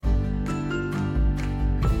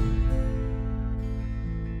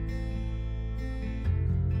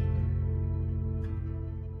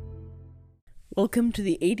Welcome to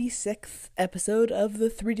the 86th episode of the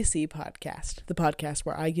 3 to See podcast, the podcast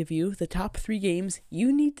where I give you the top 3 games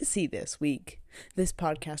you need to see this week. This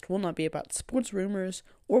podcast will not be about sports rumors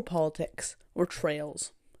or politics or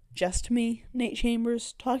trails. Just me, Nate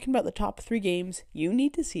Chambers, talking about the top 3 games you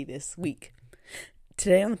need to see this week.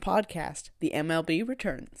 Today on the podcast, the MLB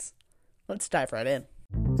returns. Let's dive right in.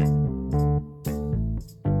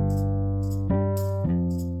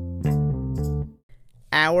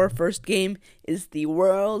 Our first game is the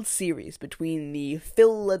World Series between the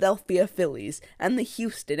Philadelphia Phillies and the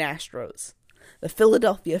Houston Astros. The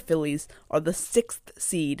Philadelphia Phillies are the 6th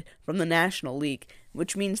seed from the National League,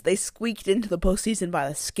 which means they squeaked into the postseason by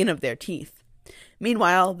the skin of their teeth.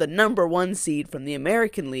 Meanwhile, the number 1 seed from the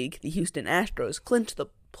American League, the Houston Astros, clinched the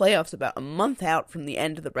playoffs about a month out from the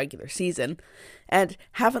end of the regular season, and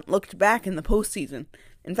haven't looked back in the postseason.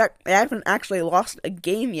 In fact, they haven't actually lost a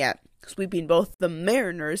game yet, sweeping both the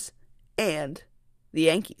Mariners and the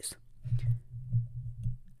Yankees.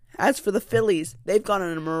 As for the Phillies, they've gone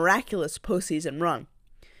on a miraculous postseason run.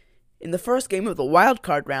 In the first game of the wild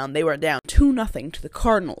card round, they were down 2-0 to the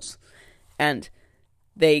Cardinals, and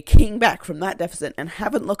they came back from that deficit and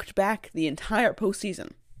haven't looked back the entire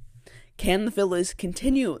postseason. Can the Phillies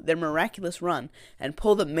continue their miraculous run and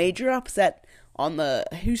pull the major upset on the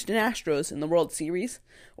Houston Astros in the World Series,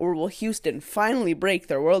 or will Houston finally break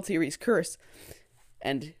their World Series curse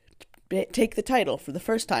and take the title for the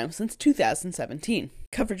first time since 2017?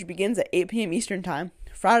 Coverage begins at 8 p.m. Eastern Time,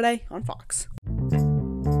 Friday on Fox.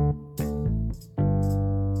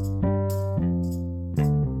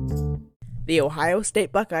 The Ohio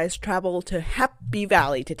State Buckeyes travel to Happy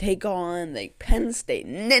Valley to take on the Penn State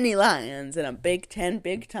Nittany Lions in a Big Ten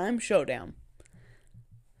big-time showdown.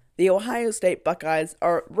 The Ohio State Buckeyes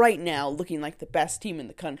are right now looking like the best team in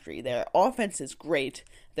the country. Their offense is great,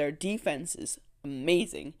 their defense is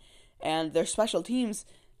amazing, and their special teams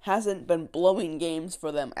hasn't been blowing games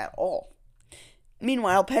for them at all.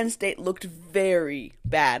 Meanwhile, Penn State looked very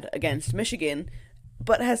bad against Michigan,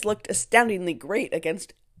 but has looked astoundingly great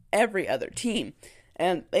against every other team,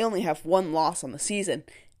 and they only have 1 loss on the season.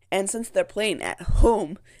 And since they're playing at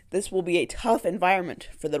home, this will be a tough environment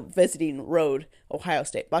for the visiting road Ohio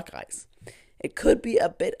State Buckeyes. It could be a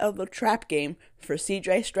bit of a trap game for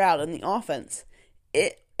C.J. Stroud and the offense,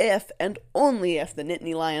 if and only if the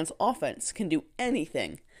Nittany Lions offense can do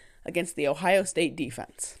anything against the Ohio State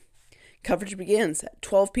defense. Coverage begins at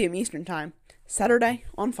 12 p.m. Eastern Time, Saturday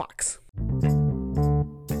on Fox.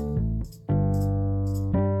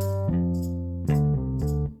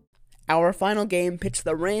 Our final game pits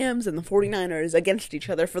the Rams and the 49ers against each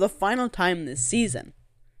other for the final time this season.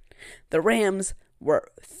 The Rams were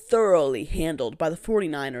thoroughly handled by the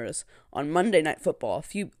 49ers on Monday Night Football a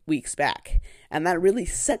few weeks back, and that really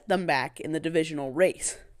set them back in the divisional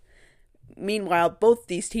race. Meanwhile, both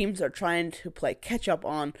these teams are trying to play catch-up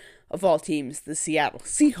on, of all teams, the Seattle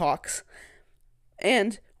Seahawks,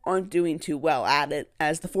 and aren't doing too well at it,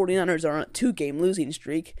 as the 49ers are on a 2-game losing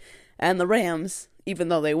streak, and the Rams, even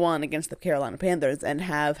though they won against the Carolina Panthers and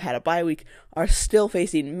have had a bye week, are still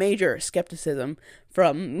facing major skepticism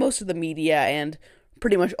from most of the media and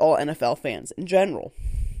pretty much all NFL fans in general.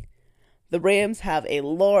 The Rams have a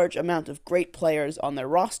large amount of great players on their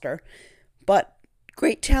roster, but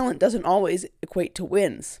great talent doesn't always equate to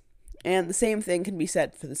wins. And the same thing can be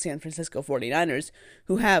said for the San Francisco 49ers,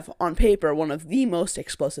 who have, on paper, one of the most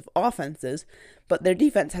explosive offenses, but their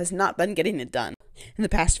defense has not been getting it done in the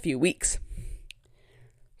past few weeks.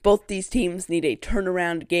 Both these teams need a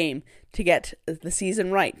turnaround game to get the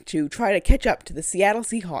season right, to try to catch up to the Seattle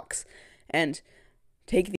Seahawks and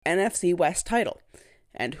take the NFC West title.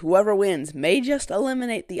 And whoever wins may just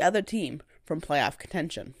eliminate the other team from playoff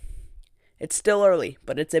contention. It's still early,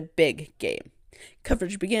 but it's a big game.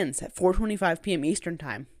 Coverage begins at 4:25 p.m. Eastern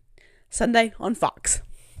Time, Sunday on Fox.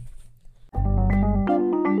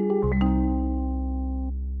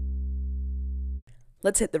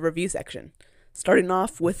 Let's hit the review section. Starting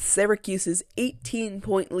off with Syracuse's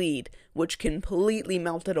 18-point lead, which completely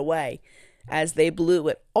melted away as they blew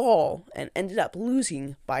it all and ended up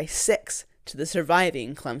losing by 6 to the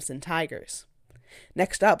surviving Clemson Tigers.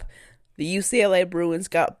 Next up, the UCLA Bruins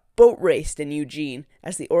got boat raced in Eugene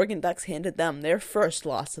as the Oregon Ducks handed them their first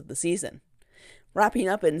loss of the season. Wrapping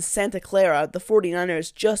up in Santa Clara, the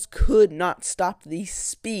 49ers just could not stop the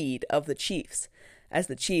speed of the Chiefs, as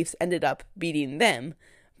the Chiefs ended up beating them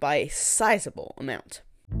by a sizable amount.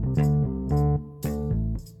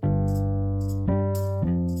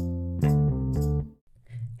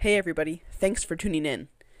 Hey everybody, thanks for tuning in.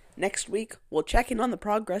 Next week, we'll check in on the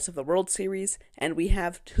progress of the World Series, and we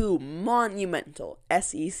have 2 monumental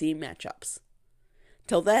SEC matchups.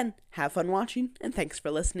 Till then, have fun watching, and thanks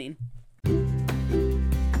for listening.